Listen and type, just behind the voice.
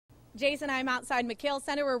Jason, I'm outside McKale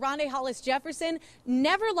Center where Rondae Hollis-Jefferson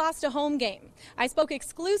never lost a home game. I spoke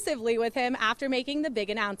exclusively with him after making the big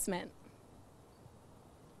announcement.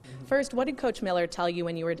 First, what did Coach Miller tell you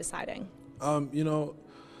when you were deciding?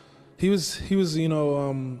 He was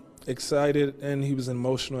excited and he was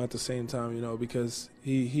emotional at the same time, because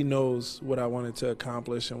he knows what I wanted to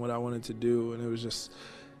accomplish and what I wanted to do, and it was just,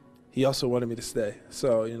 he also wanted me to stay.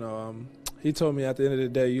 So, he told me at the end of the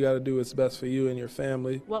day, you got to do what's best for you and your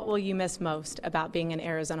family. What will you miss most about being an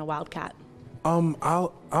Arizona Wildcat?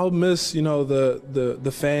 I'll miss,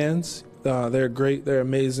 the fans. They're great. They're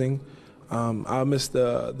amazing. I'll miss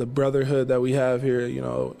the brotherhood that we have here,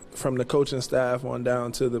 from the coaching staff on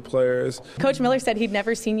down to the players. Coach Miller said he'd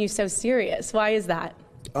never seen you so serious. Why is that?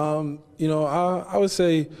 I would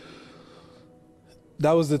say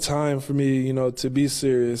that was the time for me, to be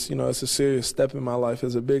serious. It's a serious step in my life.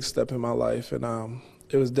 It's a big step in my life, and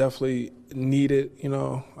it was definitely needed,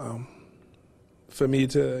 for me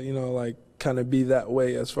to, kind of be that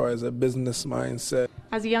way as far as a business mindset.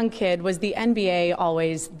 As a young kid, was the NBA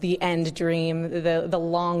always the end dream, the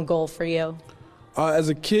long goal for you? As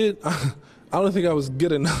a kid, I don't think I was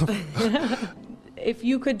good enough. If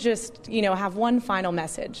you could just, have one final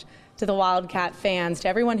message to the Wildcat fans, to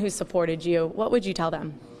everyone who supported you, what would you tell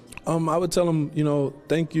them? I would tell them,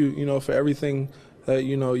 thank you, for everything that,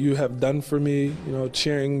 you have done for me,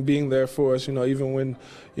 cheering, being there for us, even when,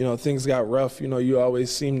 things got rough, you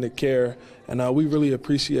always seem to care. And we really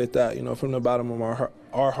appreciate that, from the bottom of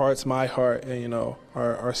our hearts, my heart, and,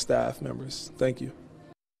 our staff members. Thank you.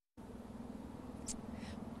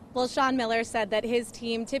 Well, Sean Miller said that his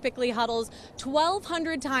team typically huddles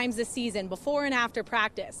 1,200 times a season before and after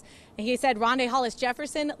practice. And he said Rondae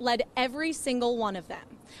Hollis-Jefferson led every single one of them.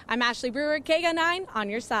 I'm Ashley Brewer, KGUN-9 on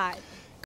your side.